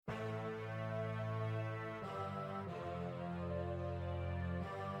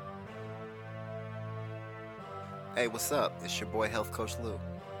Hey, what's up? It's your boy Health Coach Lou,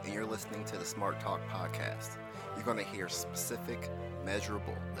 and you're listening to the Smart Talk podcast. You're going to hear specific,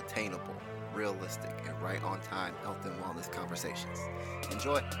 measurable, attainable, realistic, and right on time health and wellness conversations.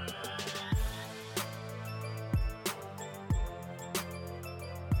 Enjoy.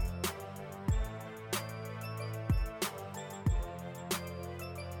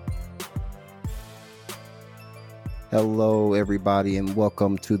 Hello, everybody, and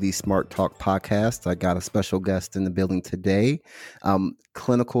welcome to the Smart Talk podcast. I got a special guest in the building today,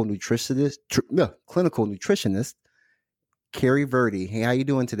 clinical nutritionist, Cari Verde. Hey, how you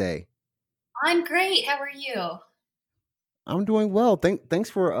doing today? I'm great. How are you? I'm doing well. Thanks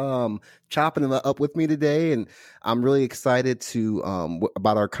for chopping it up with me today, and I'm really excited to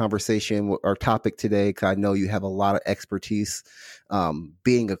about our conversation, our topic today, because I know you have a lot of expertise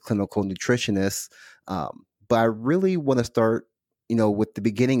being a clinical nutritionist. But I really want to start, with the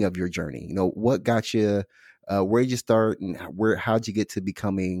beginning of your journey. What got you, where did you start, and how'd you get to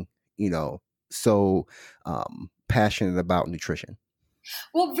becoming, so passionate about nutrition?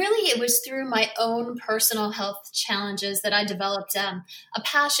 Well, really, it was through my own personal health challenges that I developed a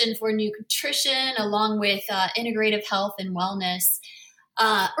passion for nutrition along with integrative health and wellness.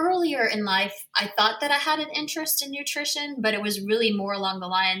 Earlier in life, I thought that I had an interest in nutrition, but it was really more along the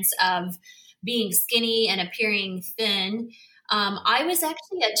lines of being skinny and appearing thin. I was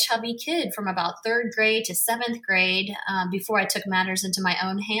actually a chubby kid from about third grade to seventh grade before I took matters into my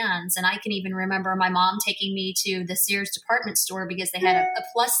own hands. And I can even remember my mom taking me to the Sears department store because they had a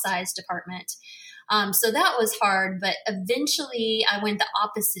plus size department. So that was hard, but eventually I went the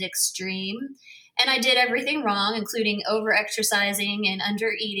opposite extreme. And I did everything wrong, including over exercising and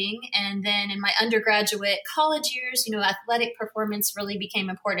under eating. And then in my undergraduate college years, athletic performance really became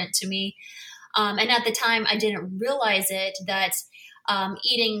important to me. And at the time, I didn't realize it that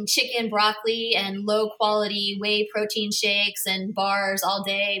eating chicken, broccoli, and low quality whey protein shakes and bars all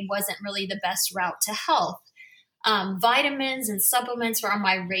day wasn't really the best route to health. Vitamins and supplements were on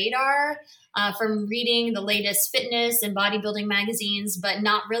my radar from reading the latest fitness and bodybuilding magazines, but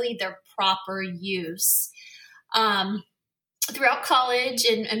not really their proper use. Throughout college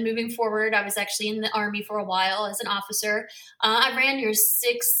and moving forward, I was actually in the Army for a while as an officer. I ran your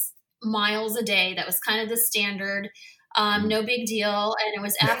 6 miles a day. That was kind of the standard. No big deal. And it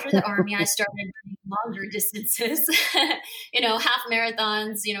was after the Army, I started running longer distances, half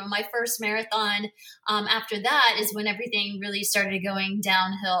marathons, my first marathon. After that is when everything really started going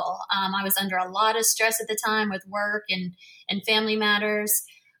downhill. I was under a lot of stress at the time with work and family matters.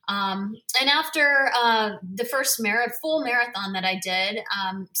 And after the first full marathon that I did,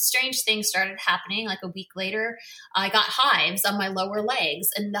 strange things started happening. Like a week later, I got hives on my lower legs,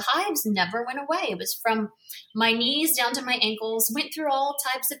 and the hives never went away. It was from my knees down to my ankles, went through all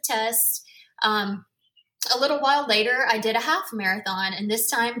types of tests. A little while later, I did a half marathon, and this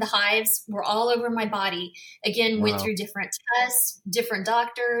time the hives were all over my body. Again, Wow. went through different tests, different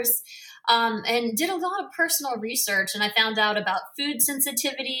doctors. And did a lot of personal research, and I found out about food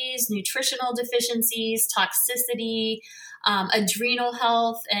sensitivities, nutritional deficiencies, toxicity, adrenal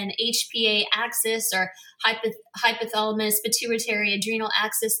health, and HPA axis or hypothalamus pituitary adrenal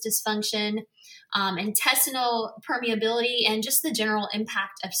axis dysfunction, intestinal permeability, and just the general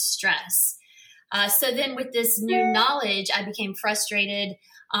impact of stress. So then with this new knowledge, I became frustrated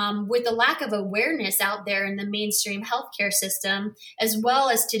with the lack of awareness out there in the mainstream healthcare system, as well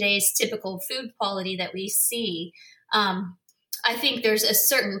as today's typical food quality that we see. I think there's a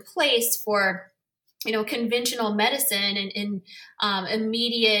certain place for conventional medicine and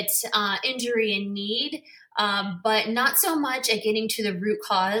immediate injury and need, but not so much at getting to the root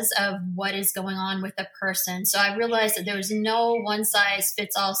cause of what is going on with a person. So I realized that there was no one size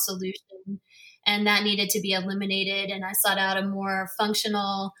fits all solution, and that needed to be eliminated. And I sought out a more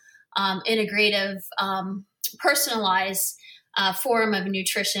functional, integrative, personalized form of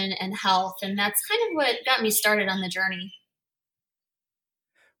nutrition and health. And that's kind of what got me started on the journey.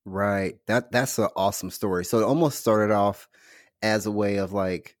 Right. That's an awesome story. So it almost started off as a way of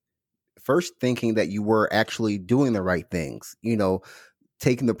first thinking that you were actually doing the right things,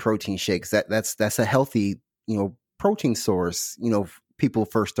 taking the protein shakes. That's a healthy, protein source, people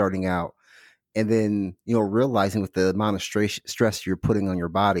first starting out. And then, realizing with the amount of stress you're putting on your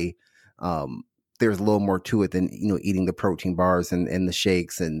body, there's a little more to it than, eating the protein bars and the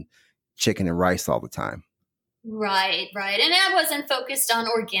shakes and chicken and rice all the time. Right. And I wasn't focused on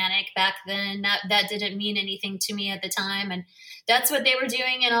organic back then. That didn't mean anything to me at the time. And that's what they were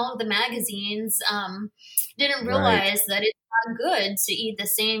doing in all of the magazines. Didn't realize that it's not good to eat the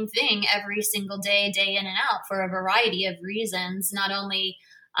same thing every single day, day in and out, for a variety of reasons, not only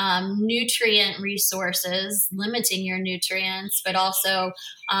nutrient resources, limiting your nutrients, but also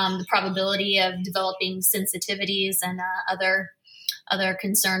the probability of developing sensitivities and other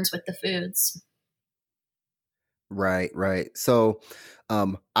concerns with the foods. Right, right. So,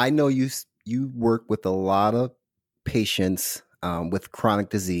 I know you work with a lot of patients with chronic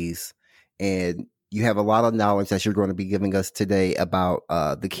disease, and you have a lot of knowledge that you're going to be giving us today about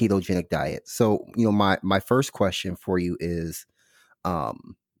the ketogenic diet. So, my first question for you is,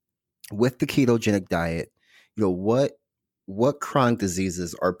 um, with the ketogenic diet, what chronic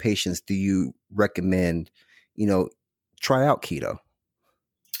diseases or patients do you recommend, you know, try out keto?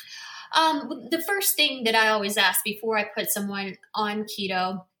 The first thing that I always ask before I put someone on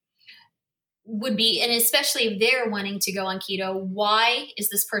keto would be, and especially if they're wanting to go on keto, why is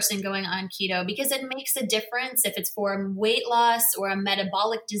this person going on keto? Because it makes a difference if it's for weight loss or a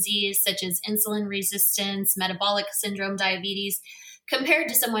metabolic disease such as insulin resistance, metabolic syndrome, diabetes, compared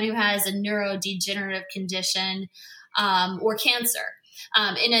to someone who has a neurodegenerative condition or cancer.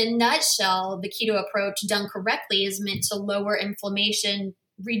 In a nutshell, the keto approach done correctly is meant to lower inflammation,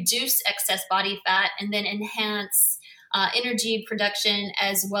 reduce excess body fat, and then enhance energy production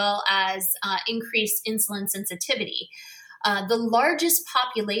as well as increase insulin sensitivity. The largest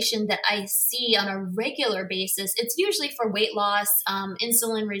population that I see on a regular basis, it's usually for weight loss,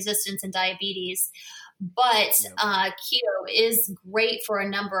 insulin resistance, and diabetes. But keto is great for a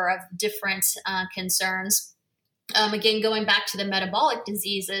number of different concerns. Again, going back to the metabolic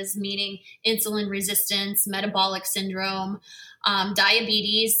diseases, meaning insulin resistance, metabolic syndrome,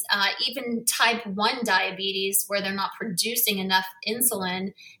 diabetes, even type 1 diabetes, where they're not producing enough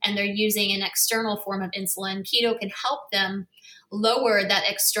insulin and they're using an external form of insulin, keto can help them lower that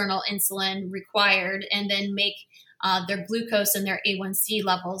external insulin required and then make their glucose and their A1C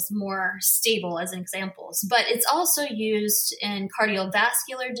levels more stable, as examples. But it's also used in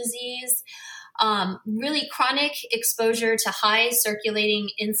cardiovascular disease. Really, chronic exposure to high circulating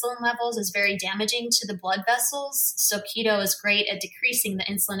insulin levels is very damaging to the blood vessels. So keto is great at decreasing the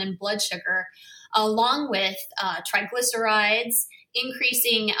insulin and blood sugar, along with triglycerides,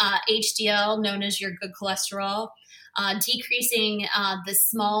 increasing HDL, known as your good cholesterol, decreasing the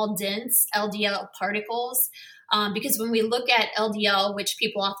small, dense LDL particles. Because when we look at LDL, which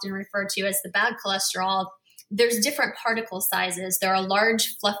people often refer to as the bad cholesterol, there's different particle sizes. There are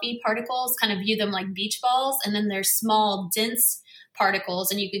large, fluffy particles, kind of view them like beach balls, and then there's small, dense particles,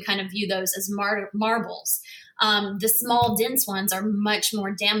 and you can kind of view those as marbles. The small, dense ones are much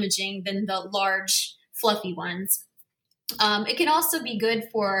more damaging than the large, fluffy ones. It can also be good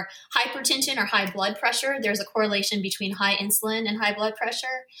for hypertension or high blood pressure. There's a correlation between high insulin and high blood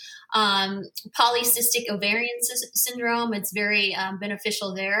pressure. Polycystic ovarian syndrome, it's very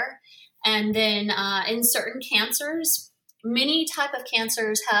beneficial there. And then in certain cancers, many type of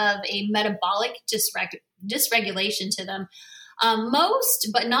cancers have a metabolic dysregulation to them. Most,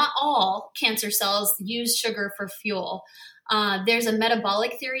 but not all, cancer cells use sugar for fuel. There's a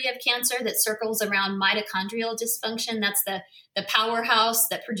metabolic theory of cancer that circles around mitochondrial dysfunction. That's the powerhouse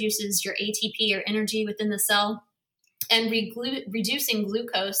that produces your ATP or energy within the cell. And reducing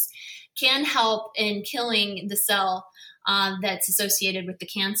glucose can help in killing the cell that's associated with the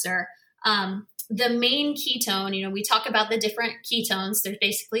cancer. The main ketone, we talk about the different ketones. There's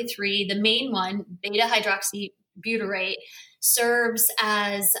basically three. The main one, beta hydroxybutyrate, serves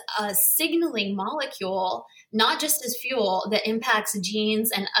as a signaling molecule, not just as fuel, that impacts genes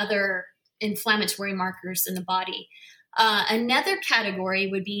and other inflammatory markers in the body. Another category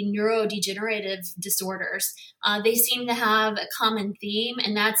would be neurodegenerative disorders. They seem to have a common theme,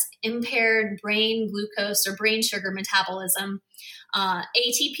 and that's impaired brain glucose or brain sugar metabolism,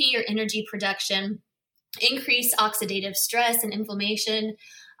 ATP or energy production, increased oxidative stress and inflammation.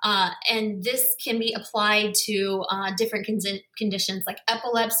 And this can be applied to different conditions like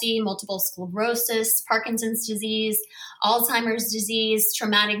epilepsy, multiple sclerosis, Parkinson's disease, Alzheimer's disease,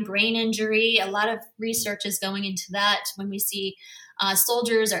 traumatic brain injury. A lot of research is going into that when we see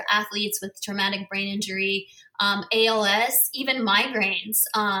soldiers or athletes with traumatic brain injury, ALS, even migraines,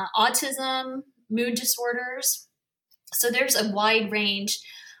 autism, mood disorders. So there's a wide range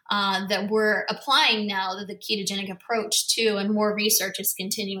that we're applying now the ketogenic approach to, and more research is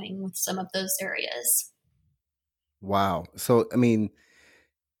continuing with some of those areas. Wow. So, I mean,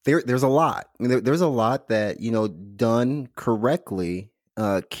 there's a lot. I mean, there's a lot that, done correctly,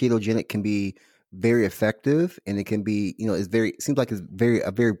 ketogenic can be very effective, and it can be, it seems like it's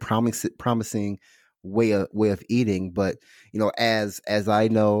a very promising way of eating. But, as I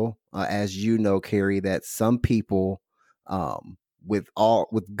know, as you know, Cari, that some people, with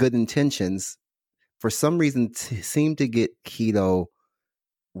good intentions, for some reason seem to get keto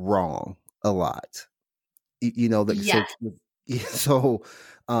wrong a lot. You know that Yeah. so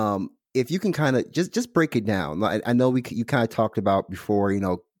if you can kind of just break it down. I know you kind of talked about before,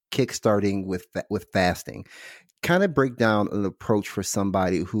 kickstarting with fasting. Kind of break down an approach for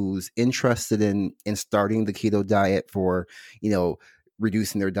somebody who's interested in starting the keto diet for,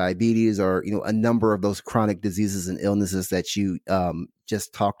 reducing their diabetes or, a number of those chronic diseases and illnesses that you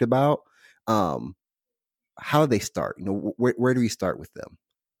just talked about. How do they start? Where do we start with them?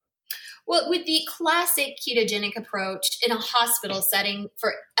 Well, with the classic ketogenic approach in a hospital setting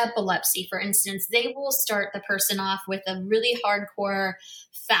for epilepsy, for instance, they will start the person off with a really hardcore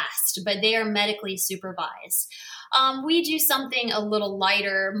fast, but they are medically supervised. We do something a little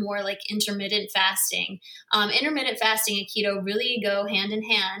lighter, more like intermittent fasting. Intermittent fasting and keto really go hand in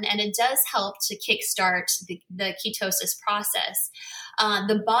hand, and it does help to kickstart the ketosis process.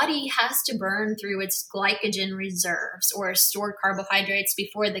 The body has to burn through its glycogen reserves or stored carbohydrates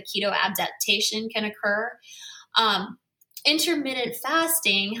before the keto adaptation can occur. Intermittent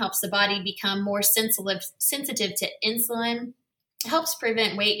fasting helps the body become more sensitive to insulin, helps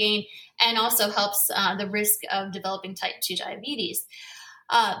prevent weight gain, and also helps the risk of developing type 2 diabetes.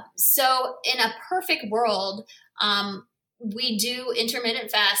 So in a perfect world, we do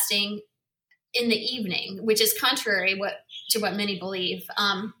intermittent fasting in the evening, which is contrary to what many believe.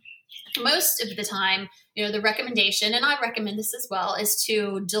 Most of the time, the recommendation, and I recommend this as well, is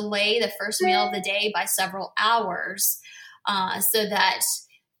to delay the first meal of the day by several hours, so that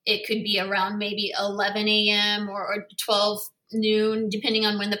it could be around maybe 11 a.m. or 12 noon, depending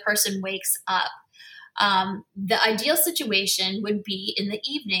on when the person wakes up. The ideal situation would be in the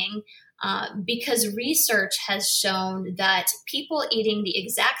evening, because research has shown that people eating the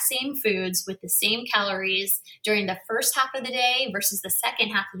exact same foods with the same calories during the first half of the day versus the second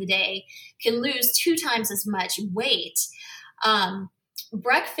half of the day can lose 2 times as much weight.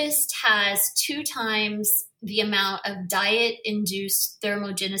 Breakfast has 2 times the amount of diet-induced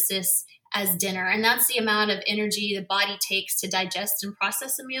thermogenesis as dinner, and that's the amount of energy the body takes to digest and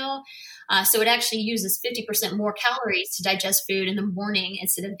process a meal. So it actually uses 50% more calories to digest food in the morning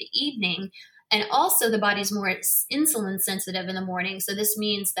instead of the evening. And also the body's more insulin sensitive in the morning. So this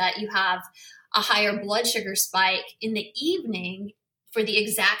means that you have a higher blood sugar spike in the evening for the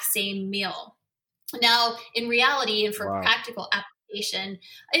exact same meal. Now, in reality, and for Wow. practical application,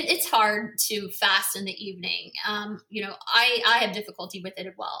 it's hard to fast in the evening. I have difficulty with it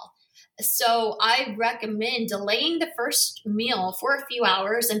as well. So I recommend delaying the first meal for a few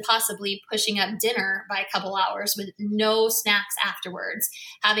hours and possibly pushing up dinner by a couple hours with no snacks afterwards,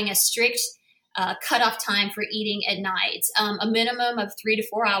 having a strict cutoff time for eating at night, a minimum of 3 to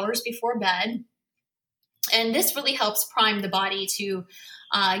 4 hours before bed. And this really helps prime the body to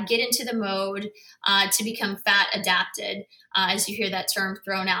get into the mode to become fat adapted, as you hear that term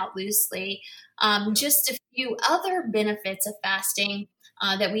thrown out loosely. Just a few other benefits of fasting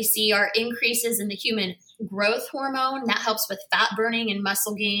that we see are increases in the human growth hormone that helps with fat burning and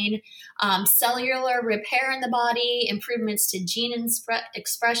muscle gain, cellular repair in the body, improvements to gene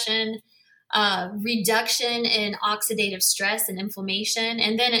expression, reduction in oxidative stress and inflammation,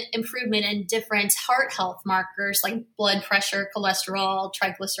 and then improvement in different heart health markers like blood pressure, cholesterol,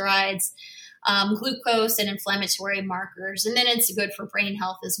 triglycerides, glucose, and inflammatory markers. And then it's good for brain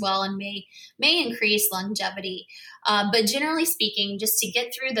health as well and may increase longevity. But generally speaking, just to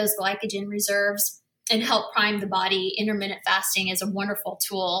get through those glycogen reserves and help prime the body, intermittent fasting is a wonderful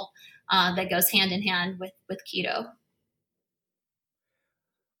tool that goes hand in hand with keto.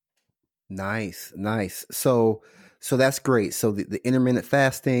 Nice. So that's great. So the intermittent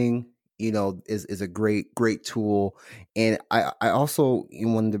fasting, is a great tool. And I also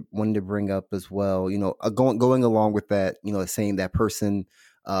wanted to bring up as well, going along with that, saying that person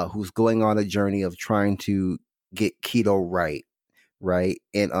who's going on a journey of trying to get keto right?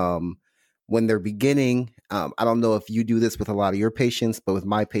 And when they're beginning, I don't know if you do this with a lot of your patients, but with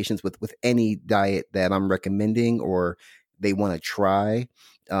my patients, with any diet that I'm recommending or they want to try,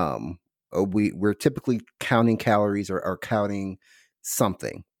 we're typically counting calories or counting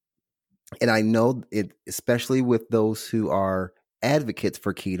something. And I know it, especially with those who are advocates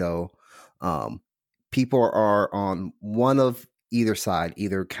for keto, people are on one of either side,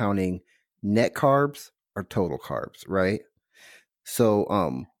 either counting net carbs or total carbs, right?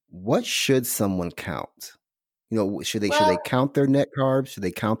 So, what should someone count? Should they Well, count their net carbs? Should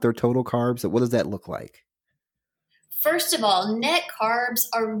they count their total carbs? What does that look like? first of all, net carbs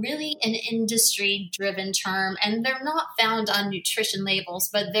are really an industry driven term, and they're not found on nutrition labels,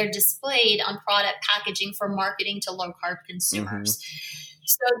 but they're displayed on product packaging for marketing to low carb Mm-hmm. consumers.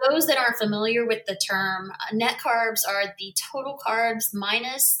 So those that aren't familiar with the term, net carbs are the total carbs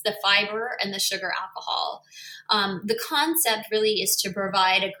minus the fiber and the sugar alcohol. The concept really is to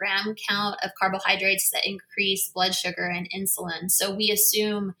provide a gram count of carbohydrates that increase blood sugar and insulin. So we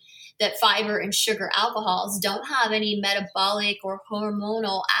assume that fiber and sugar alcohols don't have any metabolic or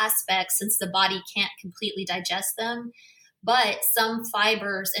hormonal aspects since the body can't completely digest them. But some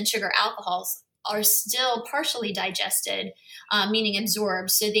fibers and sugar alcohols are still partially digested, meaning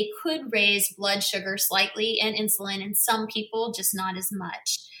absorbed. So they could raise blood sugar slightly and insulin in some people, just not as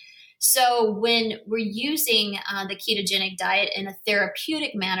much. So when we're using the ketogenic diet in a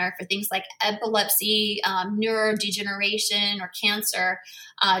therapeutic manner for things like epilepsy, neurodegeneration, or cancer,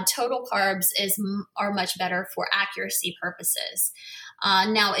 total carbs are much better for accuracy purposes.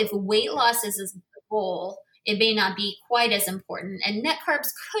 Now, if weight loss is the goal, it may not be quite as important, and net carbs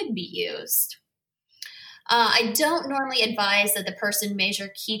could be used. I don't normally advise that the person measure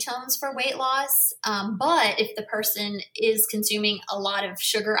ketones for weight loss, but if the person is consuming a lot of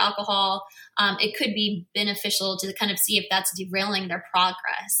sugar alcohol, it could be beneficial to kind of see if that's derailing their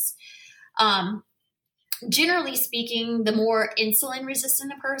progress. Generally speaking, the more insulin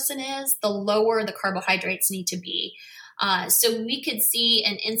resistant a person is, the lower the carbohydrates need to be. So we could see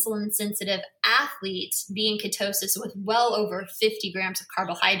an insulin sensitive athlete be in ketosis with well over 50 grams of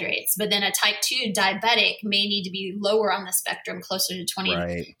carbohydrates, but then a type 2 diabetic may need to be lower on the spectrum, closer to 20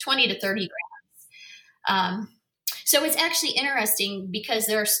 to 30 grams. So it's actually interesting because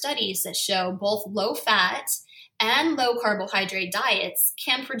there are studies that show both low fat and low carbohydrate diets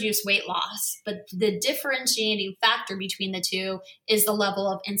can produce weight loss, but the differentiating factor between the two is the level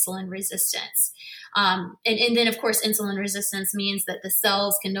of insulin resistance. And then, of course, insulin resistance means that the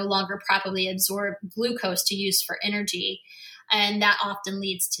cells can no longer properly absorb glucose to use for energy, and that often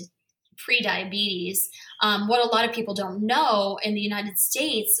leads to prediabetes. What a lot of people don't know, in the United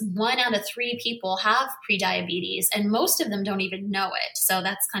States, 1 out of 3 people have prediabetes, and most of them don't even know it. So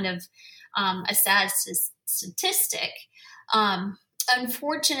that's kind of a sad statistic.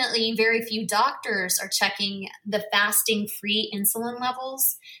 Unfortunately, very few doctors are checking the fasting-free insulin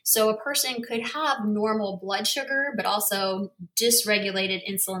levels. So a person could have normal blood sugar, but also dysregulated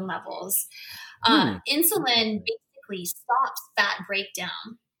insulin levels. Insulin basically stops fat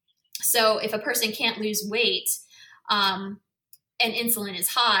breakdown. So if a person can't lose weight and insulin is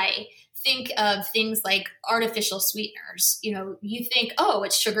high, think of things like artificial sweeteners. You think, oh,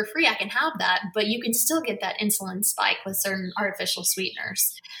 it's sugar-free, I can have that, but you can still get that insulin spike with certain artificial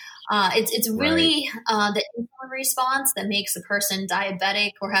sweeteners. It's really the insulin response that makes a person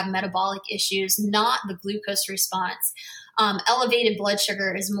diabetic or have metabolic issues, not the glucose response. Elevated blood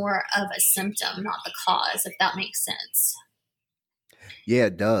sugar is more of a symptom, not the cause, if that makes sense. Yeah,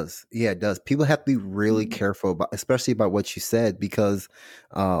 it does. Yeah, it does. People have to be really careful especially about what you said, because,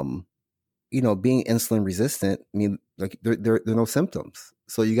 being insulin resistant, I mean, like there are no symptoms.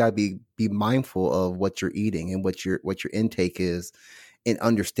 So you gotta be mindful of what you're eating and what your intake is, and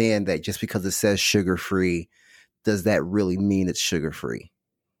understand that just because it says sugar free, does that really mean it's sugar free?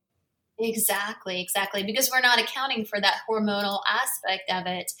 Exactly. Because we're not accounting for that hormonal aspect of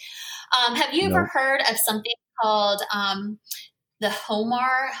it. Have you ever heard of something called the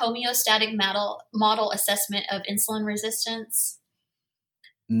HOMAR, homeostatic model assessment of insulin resistance?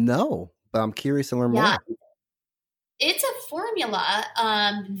 No, but I'm curious to learn more. It's a formula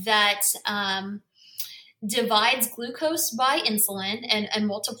that divides glucose by insulin and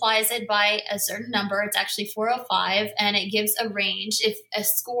multiplies it by a certain number. It's actually 405, and it gives a range. If a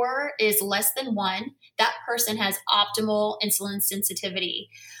score is less than 1, that person has optimal insulin sensitivity.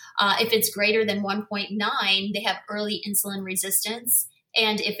 If it's greater than 1.9, they have early insulin resistance.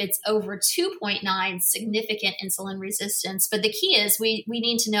 And if it's over 2.9, significant insulin resistance. But the key is we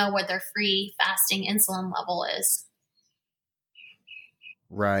need to know what their free fasting insulin level is.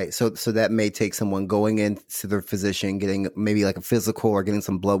 Right. So that may take someone going into their physician, getting maybe like a physical or getting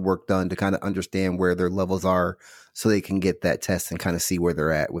some blood work done to kind of understand where their levels are, so they can get that test and kind of see where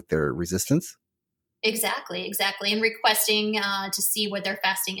they're at with their resistance. Exactly. And requesting to see what their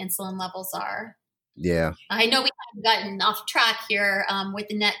fasting insulin levels are. Yeah. I know we have gotten off track here with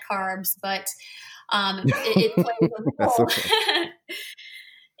the net carbs, but it plays a role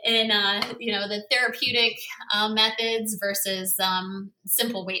in the therapeutic methods versus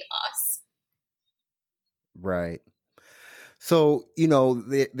simple weight loss. Right. So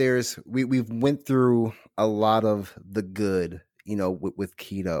we've went through a lot of the good, with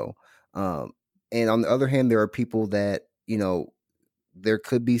keto, and on the other hand, there are people that there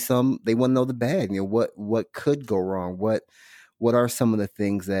could be some, they want to know the bad. What could go wrong? what are some of the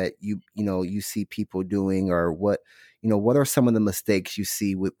things that you see people doing, or what are some of the mistakes you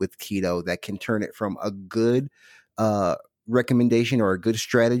see with keto that can turn it from a good recommendation or a good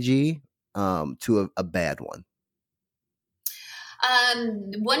strategy to a bad one?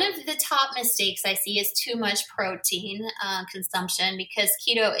 One of the top mistakes I see is too much protein consumption, because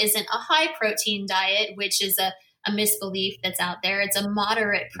keto isn't a high protein diet, which is a misbelief that's out there. It's a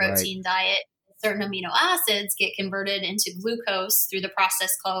moderate Right. protein diet. Certain amino acids get converted into glucose through the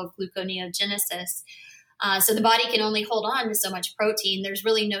process called gluconeogenesis. So the body can only hold on to so much protein. There's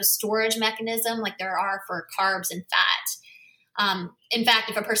really no storage mechanism like there are for carbs and fat. In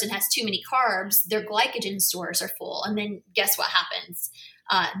fact, if a person has too many carbs, their glycogen stores are full. And then guess what happens?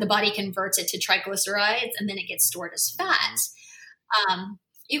 The body converts it to triglycerides, and then it gets stored as fat.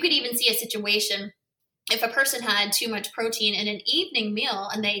 You could even see a situation if a person had too much protein in an evening meal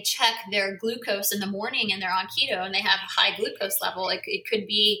and they check their glucose in the morning and they're on keto and they have a high glucose level, it could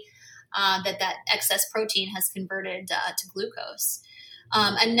be that excess protein has converted to glucose.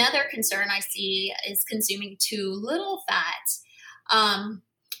 Another concern I see is consuming too little fat.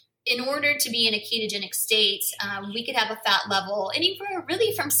 In order to be in a ketogenic state, we could have a fat level anywhere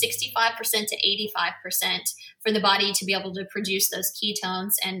really from 65% to 85% for the body to be able to produce those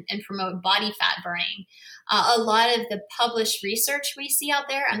ketones and promote body fat burning. A lot of the published research we see out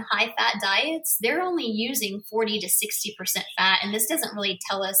there on high fat diets, they're only using 40 to 60% fat. And this doesn't really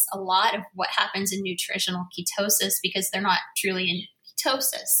tell us a lot of what happens in nutritional ketosis, because they're not truly in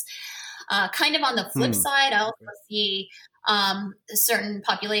ketosis. Kind of on the flip side, I also see certain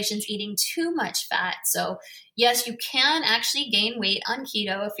populations eating too much fat. So yes, you can actually gain weight on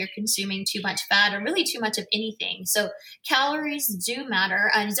keto if you're consuming too much fat or really too much of anything. So calories do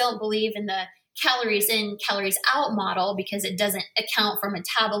matter. I don't believe in the calories in, calories out model, because it doesn't account for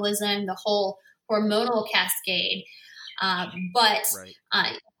metabolism, the whole hormonal cascade. But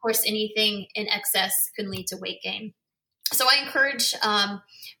of course, anything in excess can lead to weight gain. So I encourage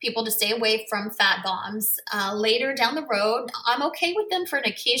people to stay away from fat bombs. Later down the road, I'm okay with them for an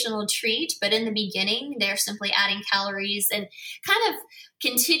occasional treat, but in the beginning, they're simply adding calories and kind of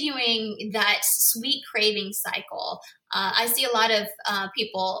continuing that sweet craving cycle. I see a lot of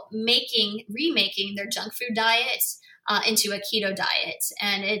people remaking their junk food diet into a keto diet,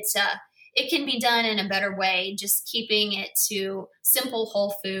 and it can be done in a better way, just keeping it to simple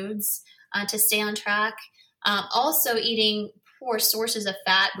whole foods to stay on track. Also, eating poor sources of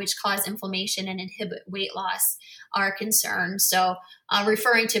fat, which cause inflammation and inhibit weight loss, are concerned. So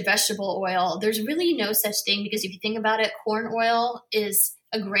referring to vegetable oil, there's really no such thing, because if you think about it, corn oil is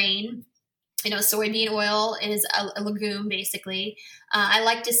a grain. Soybean oil is a legume, basically. I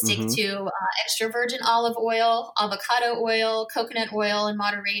like to stick to extra virgin olive oil, avocado oil, coconut oil in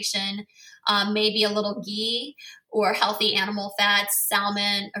moderation, maybe a little ghee or healthy animal fats,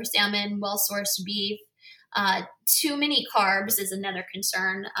 salmon, well-sourced beef. Too many carbs is another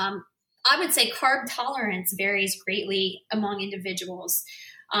concern. I would say carb tolerance varies greatly among individuals.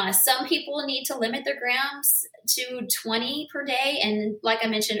 Some people need to limit their grams to 20 per day. And like I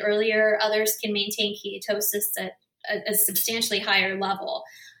mentioned earlier, others can maintain ketosis at a substantially higher level.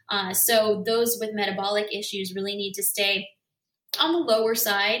 So those with metabolic issues really need to stay on the lower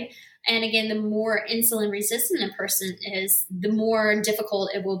side. And again, the more insulin resistant a person is, the more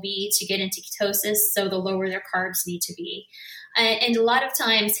difficult it will be to get into ketosis. So the lower their carbs need to be. And a lot of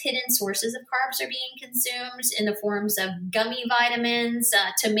times hidden sources of carbs are being consumed in the forms of gummy vitamins,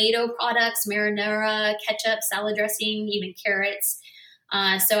 tomato products, marinara, ketchup, salad dressing, even carrots.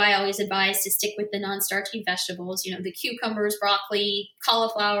 So I always advise to stick with the non-starchy vegetables, the cucumbers, broccoli,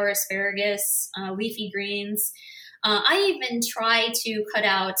 cauliflower, asparagus, leafy greens. I even try to cut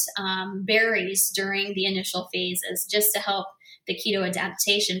out berries during the initial phases just to help the keto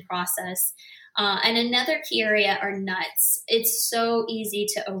adaptation process. And another key area are nuts. It's so easy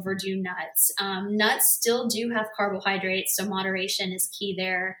to overdo nuts. Nuts still do have carbohydrates, so moderation is key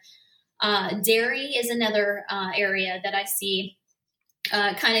there. Dairy is another area that I see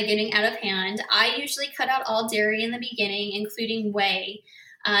kind of getting out of hand. I usually cut out all dairy in the beginning, including whey.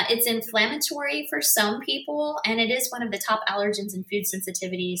 It's inflammatory for some people, and it is one of the top allergens in food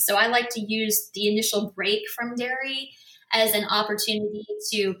sensitivities. So I like to use the initial break from dairy as an opportunity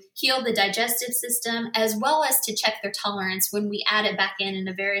to heal the digestive system, as well as to check their tolerance when we add it back in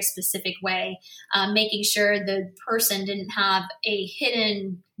a very specific way, making sure the person didn't have a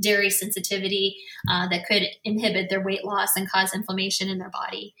hidden dairy sensitivity that could inhibit their weight loss and cause inflammation in their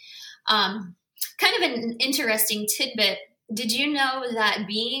body. Kind of an interesting tidbit. Did you know that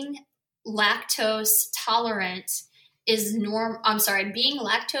being lactose tolerant is being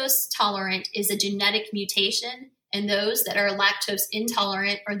lactose tolerant is a genetic mutation And those that are lactose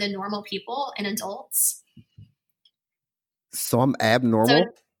intolerant are the normal people and adults. So I'm So, abnormal?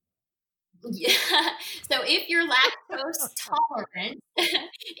 yeah. So if you're lactose tolerant,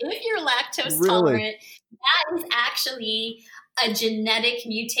 Really? that is actually a genetic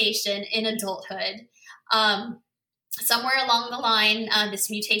mutation in adulthood. Somewhere along the line, this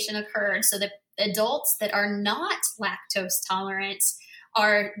mutation occurred. So the adults that are not lactose tolerant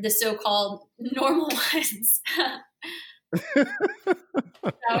are the so-called normal ones. So,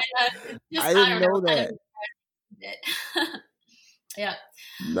 I I didn't don't know, know kind that. of it. Yeah.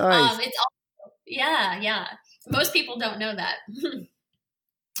 Nice. It's also, yeah. Most people don't know that.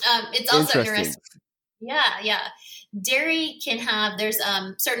 It's also Interesting. interesting. Yeah. Dairy can have, there's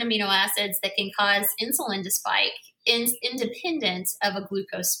certain amino acids that can cause insulin to spike independent of a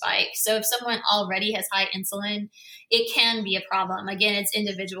glucose spike. So if someone already has high insulin, it can be a problem. Again, it's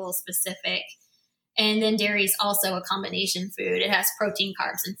individual specific. And then dairy is also a combination food. It has protein,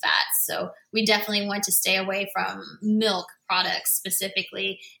 carbs, and fats. So we definitely want to stay away from milk products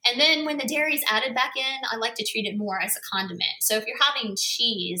specifically. And then when the dairy is added back in, I like to treat it more as a condiment. So if you're having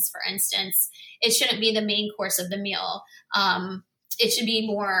cheese, for instance, it shouldn't be the main course of the meal. It should be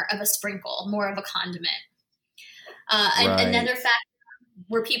more of a sprinkle, more of a condiment. Right. Another factor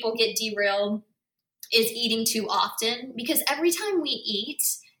where people get derailed is eating too often, because every time we eat,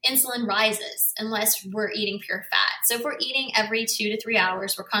 insulin rises unless we're eating pure fat. So if we're eating every 2 to 3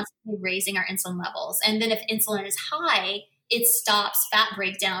 hours, we're constantly raising our insulin levels. And then if insulin is high, it stops fat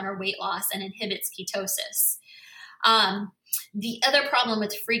breakdown or weight loss and inhibits ketosis. The other problem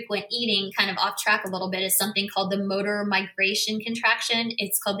with frequent eating, kind of off track a little bit, is something called the motor migration contraction.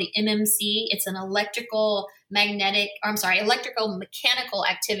 It's called the MMC. It's an electrical mechanical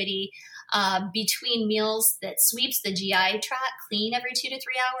activity between meals that sweeps the GI tract clean every 2 to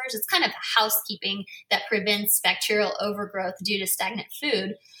 3 hours. It's kind of housekeeping that prevents bacterial overgrowth due to stagnant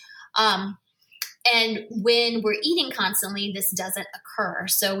food. And when we're eating constantly, this doesn't occur.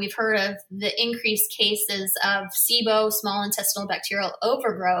 So we've heard of the increased cases of SIBO, small intestinal bacterial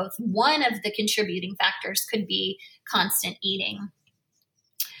overgrowth. One of the contributing factors could be constant eating.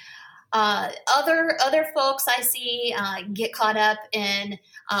 Other folks I see get caught up in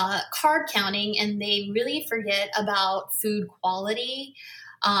carb counting, and they really forget about food quality.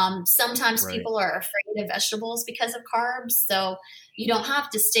 Sometimes Right. people are afraid of vegetables because of carbs. So you don't have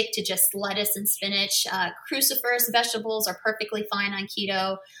to stick to just lettuce and spinach. Cruciferous vegetables are perfectly fine on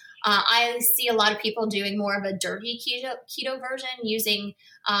keto. I see a lot of people doing more of a dirty keto version, using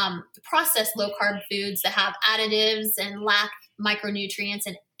processed low carb foods that have additives and lack micronutrients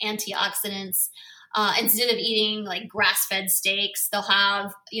and antioxidants. Instead of eating like grass-fed steaks, they'll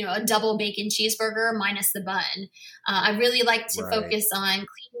have, a double bacon cheeseburger minus the bun. I really like to focus on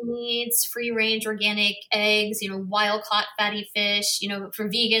clean meats, free-range organic eggs, wild-caught fatty fish. For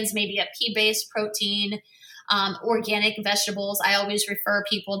vegans, maybe a pea-based protein, organic vegetables. I always refer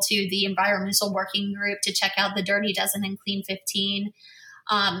people to the environmental working group to check out the Dirty Dozen and Clean 15.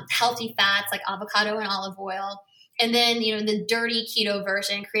 Healthy fats like avocado and olive oil. And then, the dirty keto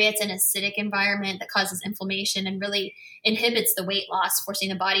version creates an acidic environment that causes inflammation and really inhibits the weight loss, forcing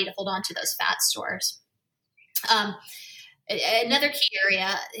the body to hold on to those fat stores. Another key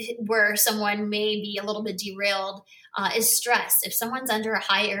area where someone may be a little bit derailed is stress. If someone's under a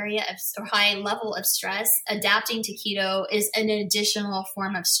high level of stress, adapting to keto is an additional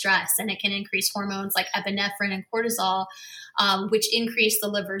form of stress, and it can increase hormones like epinephrine and cortisol, which increase the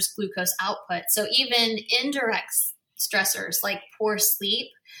liver's glucose output. So even indirect stressors like poor sleep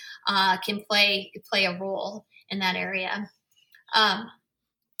can play a role in that area.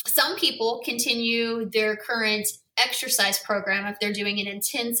 Some people continue their current exercise program. If they're doing an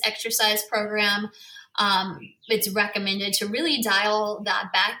intense exercise program, it's recommended to really dial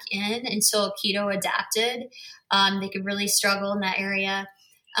that back in until keto adapted. They could really struggle in that area.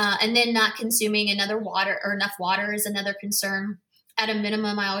 And then not consuming enough water is another concern. At a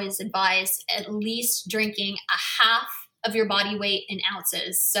minimum, I always advise at least drinking a half of your body weight in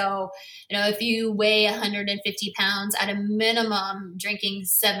ounces. So, if you weigh 150 pounds, at a minimum, drinking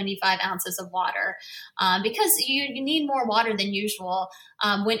 75 ounces of water, because you need more water than usual.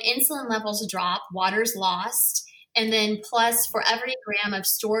 When insulin levels drop, water's lost. And then plus, for every gram of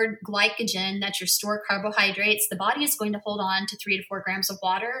stored glycogen, that's your stored carbohydrates, the body is going to hold on to 3 to 4 grams of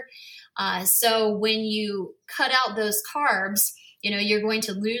water. So when you cut out those carbs, you're going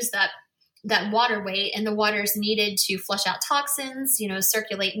to lose that water weight, and the water is needed to flush out toxins,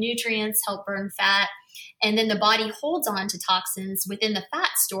 circulate nutrients, help burn fat. And then the body holds on to toxins within the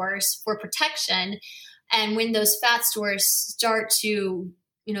fat stores for protection. And when those fat stores start to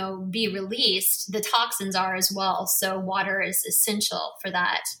be released, the toxins are as well. So water is essential for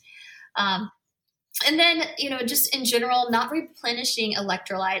that. Um, and then, just in general, not replenishing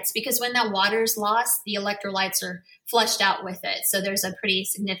electrolytes, because when that water is lost, the electrolytes are flushed out with it. So there's a pretty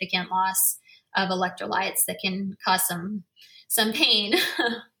significant loss of electrolytes that can cause some pain.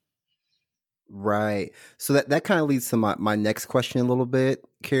 Right. So that kind of leads to my next question a little bit,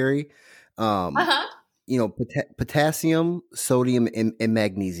 Cari. Um, Uh-huh. Potassium, sodium, and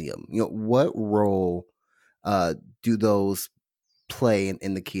magnesium. What role do those play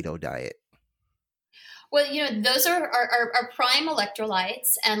in the keto diet? Well, those are our prime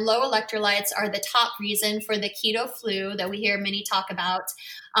electrolytes, and low electrolytes are the top reason for the keto flu that we hear many talk about.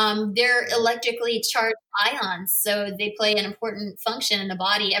 They're electrically charged ions, so they play an important function in the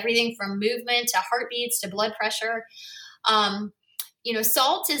body, everything from movement to heartbeats to blood pressure. Um,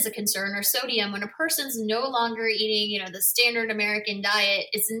 Salt is a concern, or sodium. When a person's no longer eating, the standard American diet,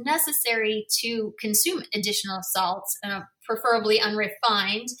 it's necessary to consume additional salts, preferably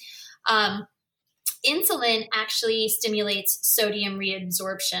unrefined. Um, Insulin actually stimulates sodium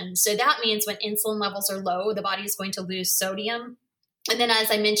reabsorption. So that means when insulin levels are low, the body is going to lose sodium. And then, as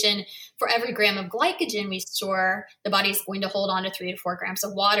I mentioned, for every gram of glycogen we store, the body is going to hold on to 3 to 4 grams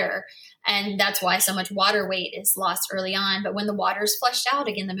of water. And that's why so much water weight is lost early on. But when the water is flushed out,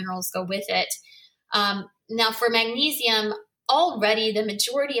 again, the minerals go with it. Now, for magnesium, already the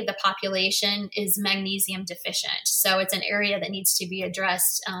majority of the population is magnesium deficient. So it's an area that needs to be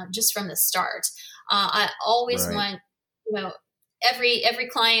addressed just from the start. I always want, every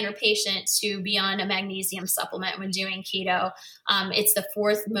client or patient to be on a magnesium supplement when doing keto. It's the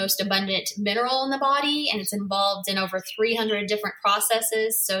 4th most abundant mineral in the body, and it's involved in over 300 different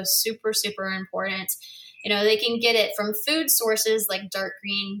processes. So super, super important. They can get it from food sources like dark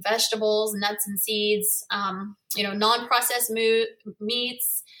green vegetables, nuts and seeds, non-processed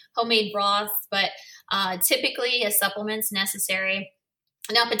meats, homemade broths, but typically a supplement's necessary.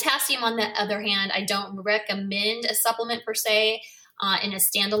 Now, potassium, on the other hand, I don't recommend a supplement per se in a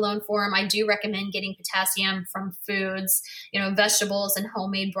standalone form. I do recommend getting potassium from foods, vegetables and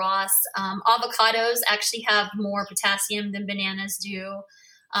homemade broths. Avocados actually have more potassium than bananas do,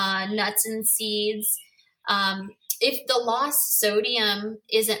 nuts and seeds. If the lost sodium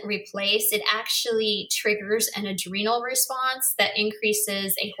isn't replaced, it actually triggers an adrenal response that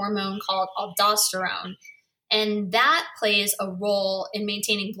increases a hormone called aldosterone. And that plays a role in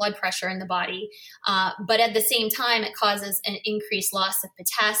maintaining blood pressure in the body. But at the same time, it causes an increased loss of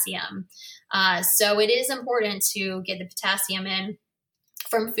potassium. So it is important to get the potassium in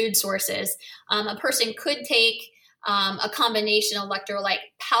from food sources. A person could take a combination electrolyte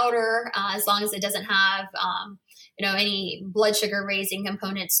powder as long as it doesn't have any blood sugar raising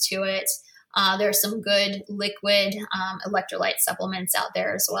components to it. There's some good liquid electrolyte supplements out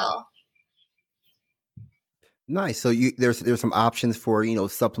there as well. Nice. So there's some options for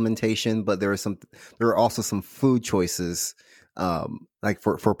supplementation, but there are also some food choices like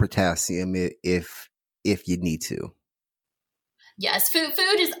for potassium if you need to. Yes, food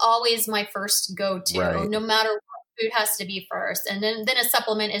is always my first go-to. Right. No matter what, food has to be first, and then a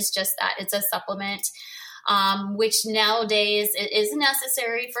supplement is just that. It's a supplement, which nowadays is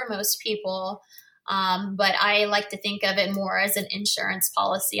necessary for most people. But I like to think of it more as an insurance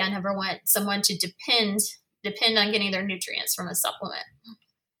policy. I never want someone to depend on getting their nutrients from a supplement.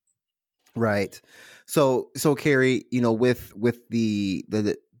 Right. So Cari, with the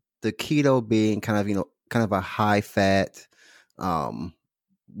keto being kind of a high fat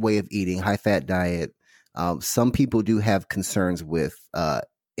way of eating, high fat diet, some people do have concerns with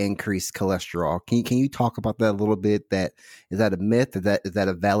increased cholesterol. Can you talk about that a little bit? Is that a myth? Is that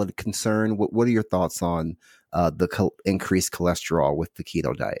a valid concern? What are your thoughts on the increased cholesterol with the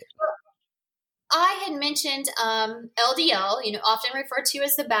keto diet? I had mentioned LDL, often referred to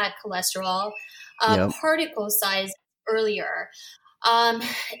as the bad cholesterol, Yep. particle size earlier.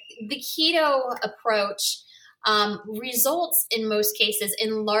 The keto approach results in most cases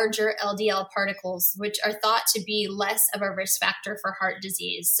in larger LDL particles, which are thought to be less of a risk factor for heart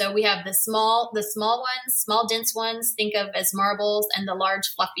disease. So we have the small ones, small dense ones, think of as marbles, and the large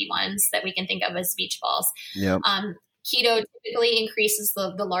fluffy ones that we can think of as beach balls. Yep. Keto typically increases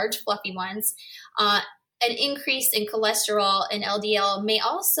the large fluffy ones. An increase in cholesterol and LDL may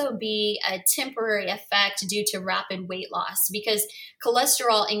also be a temporary effect due to rapid weight loss, because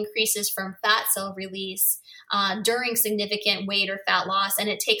cholesterol increases from fat cell release during significant weight or fat loss, and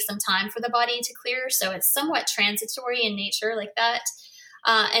it takes some time for the body to clear. So it's somewhat transitory in nature like that.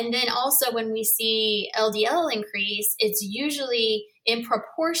 And then also when we see LDL increase, it's usually in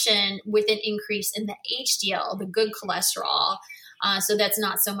proportion with an increase in the HDL, the good cholesterol. So that's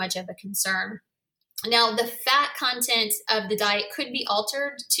not so much of a concern. Now, the fat content of the diet could be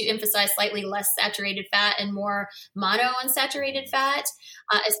altered to emphasize slightly less saturated fat and more monounsaturated fat,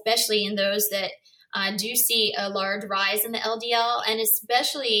 especially in those that do see a large rise in the LDL, and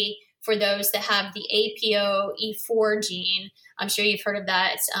especially for those that have the APOE4 gene. I'm sure you've heard of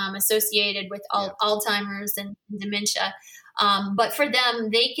that, associated with Alzheimer's and dementia. But for them,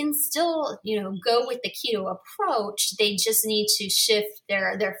 they can still, go with the keto approach. They just need to shift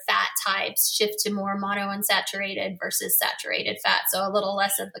their fat types, shift to more monounsaturated versus saturated fat. So a little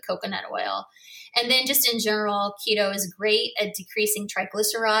less of the coconut oil. And then just in general, keto is great at decreasing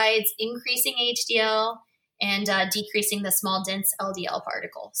triglycerides, increasing HDL, and decreasing the small dense LDL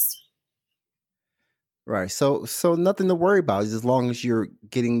particles. Right. So nothing to worry about as long as you're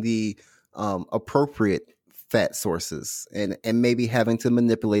getting the appropriate fat sources and maybe having to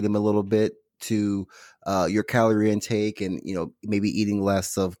manipulate them a little bit to your calorie intake and, maybe eating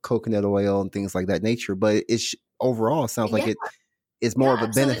less of coconut oil and things like that nature. But it's overall sounds like it is more of a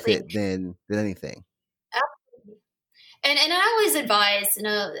benefit than anything. And I always advise,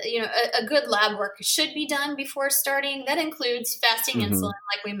 a good lab work should be done before starting. That includes fasting insulin,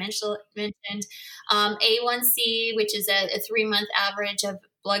 like we mentioned, A1C, which is a 3-month average of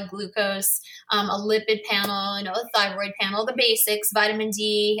blood glucose, a lipid panel, a thyroid panel, the basics, vitamin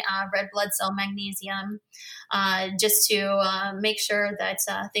D, red blood cell magnesium, just to make sure that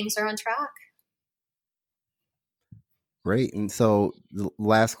things are on track. Great. And so the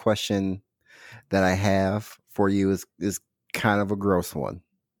last question that I have for you is kind of a gross one.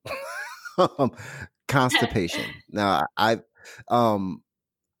 Constipation. Now I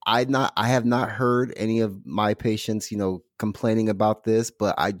have not heard any of my patients, complaining about this,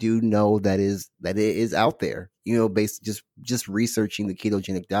 but I do know that it is out there, based just researching the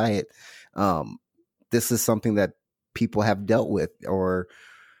ketogenic diet. This is something that people have dealt with or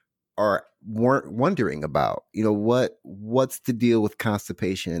weren't wondering about. What's the deal with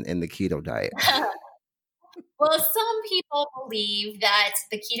constipation in the keto diet? Well, some people believe that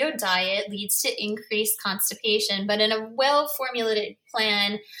the keto diet leads to increased constipation, but in a well-formulated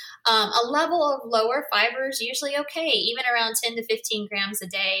plan, a level of lower fiber is usually okay, even around 10 to 15 grams a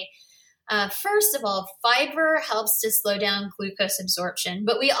day. First of all, fiber helps to slow down glucose absorption,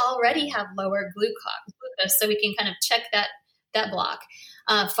 but we already have lower glucose, so we can kind of check that block.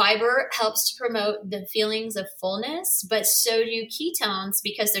 Fiber helps to promote the feelings of fullness, but so do ketones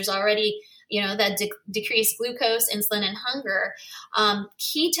because there's already that decreased glucose, insulin, and hunger.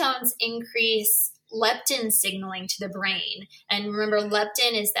 Ketones increase leptin signaling to the brain. And remember,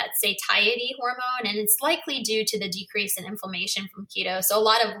 leptin is that satiety hormone, and it's likely due to the decrease in inflammation from keto. So a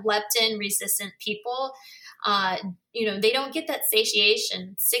lot of leptin resistant people, they don't get that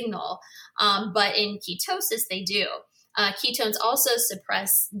satiation signal, but in ketosis, they do. Ketones also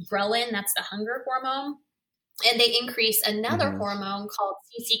suppress ghrelin, that's the hunger hormone. And they increase another hormone called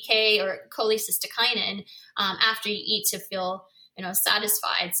CCK or cholecystokinin after you eat to feel,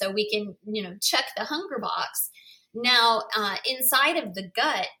 satisfied. So we can, check the hunger box. Now, inside of the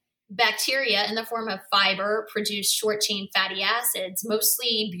gut, bacteria in the form of fiber produce short chain fatty acids,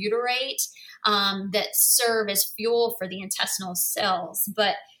 mostly butyrate, that serve as fuel for the intestinal cells.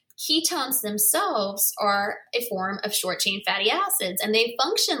 But ketones themselves are a form of short-chain fatty acids, and they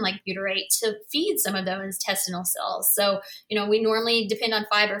function like butyrate to feed some of those intestinal cells. So, we normally depend on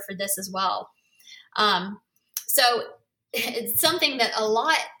fiber for this as well. So it's something that a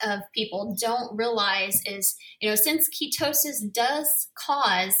lot of people don't realize is, since ketosis does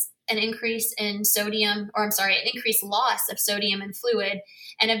cause an increase in an increased loss of sodium and fluid,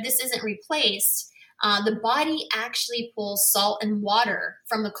 and if this isn't replaced, the body actually pulls salt and water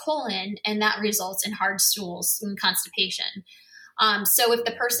from the colon, and that results in hard stools and constipation. So if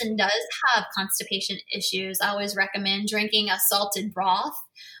the person does have constipation issues, I always recommend drinking a salted broth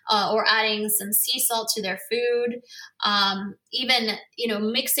or adding some sea salt to their food. Even,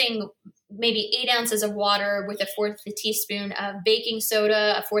 mixing maybe 8 ounces of water with 1/4 a teaspoon of baking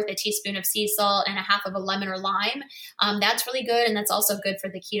soda, 1/4 a teaspoon of sea salt, and 1/2 of a lemon or lime. That's really good, and that's also good for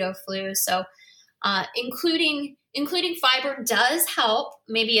the keto flu. So including fiber does help,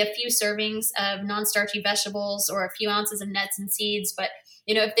 maybe a few servings of non-starchy vegetables or a few ounces of nuts and seeds. But,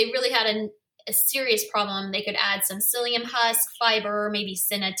 if they really had a serious problem, they could add some psyllium husk, fiber, maybe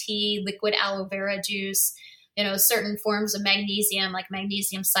senna tea, liquid aloe vera juice, certain forms of magnesium like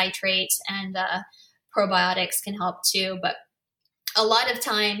magnesium citrate, and probiotics can help too. But a lot of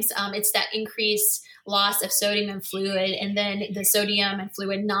times it's that increased loss of sodium and fluid, and then the sodium and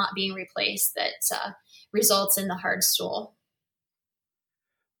fluid not being replaced that results in the hard stool.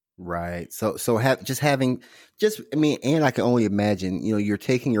 Right. So having I mean, and I can only imagine, you're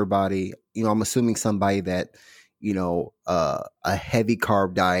taking your body, I'm assuming somebody that, a heavy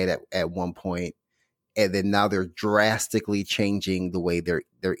carb diet at one point, and then now they're drastically changing the way they're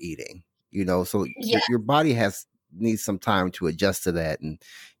eating. So Yeah, your body needs some time to adjust to that, and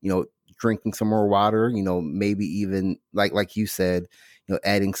you know drinking some more water, maybe even like you said,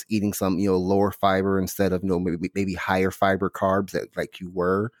 eating some lower fiber instead of maybe higher fiber carbs that like you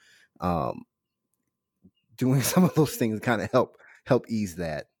were um doing some of those things kind of help ease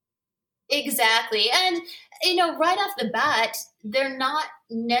that. exactly. And, right off the bat, they're not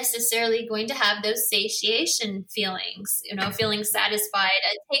necessarily going to have those satiation feelings, feeling satisfied.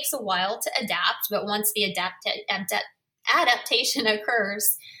 It takes a while to adapt, but once the adaptation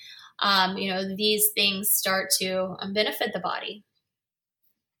occurs, these things start to benefit the body.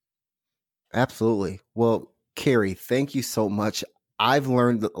 Absolutely. Well, Cari, thank you so much. I've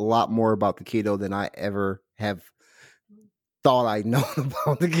learned a lot more about the keto than I ever have thought I'd known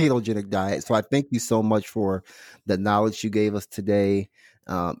about the ketogenic diet. So I thank you so much for the knowledge you gave us today.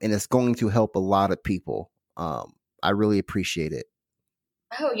 And it's going to help a lot of people. I really appreciate it.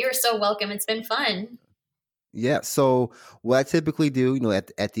 Oh, you're so welcome. It's been fun. Yeah. So what I typically do,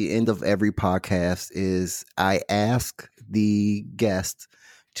 at the end of every podcast is I ask the guest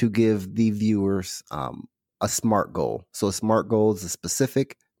to give the viewers a SMART goal. So a SMART goal is a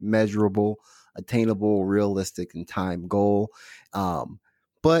specific, measurable, attainable, realistic, and time goal.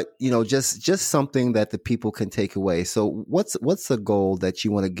 But just something that the people can take away. So what's a goal that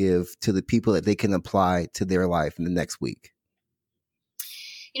you want to give to the people that they can apply to their life in the next week?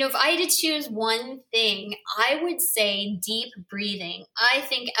 If I had to choose one thing, I would say deep breathing. I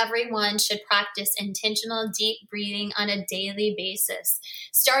think everyone should practice intentional deep breathing on a daily basis.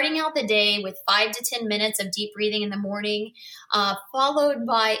 Starting out the day with 5 to 10 minutes of deep breathing in the morning, followed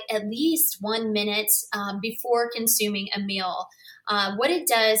by at least 1 minute before consuming a meal. What it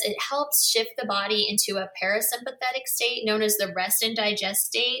does, it helps shift the body into a parasympathetic state known as the rest and digest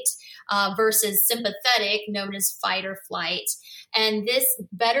state versus sympathetic known as fight or flight. And this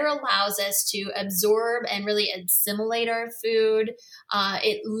better allows us to absorb and really assimilate our food.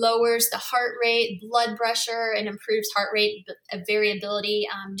 It lowers the heart rate, blood pressure, and improves heart rate variability.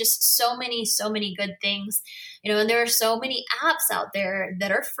 Just so many good things. And there are so many apps out there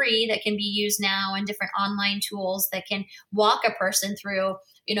that are free that can be used now, and different online tools that can walk a person through,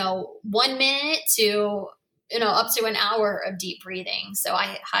 1 minute to, up to an hour of deep breathing. So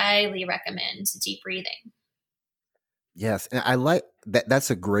I highly recommend deep breathing. Yes, and I like that.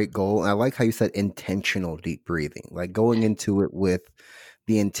 That's a great goal. And I like how you said intentional deep breathing, like going into it with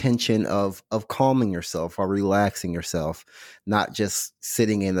the intention of calming yourself or relaxing yourself, not just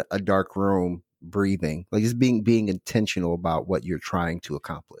sitting in a dark room breathing, like just being intentional about what you're trying to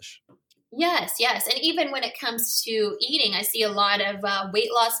accomplish. Yes, yes. And even when it comes to eating, I see a lot of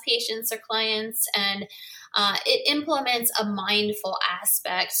weight loss patients or clients, and it implements a mindful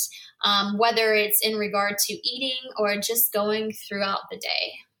aspect, whether it's in regard to eating or just going throughout the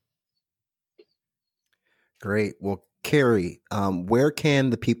day. Great. Well, Cari, where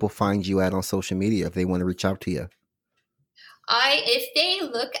can the people find you at on social media if they want to reach out to you? If they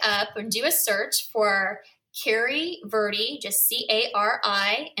look up or do a search for Cari Verde, just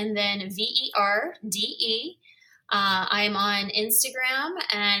Cari and then Verde. I'm on Instagram,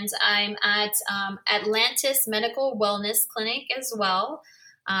 and I'm at Atlantis Medical Wellness Clinic as well.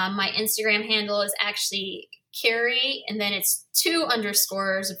 My Instagram handle is actually Cari, and then it's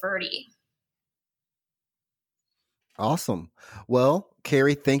 2_ Verde. Awesome. Well,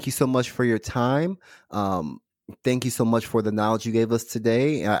 Cari, thank you so much for your time. Thank you so much for the knowledge you gave us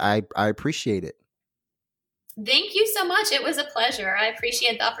today. I appreciate it. Thank you so much. It was a pleasure. I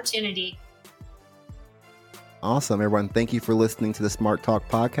appreciate the opportunity. Awesome, everyone. Thank you for listening to the Smart Talk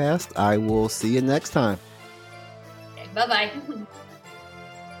podcast. I will see you next time. Okay, bye-bye.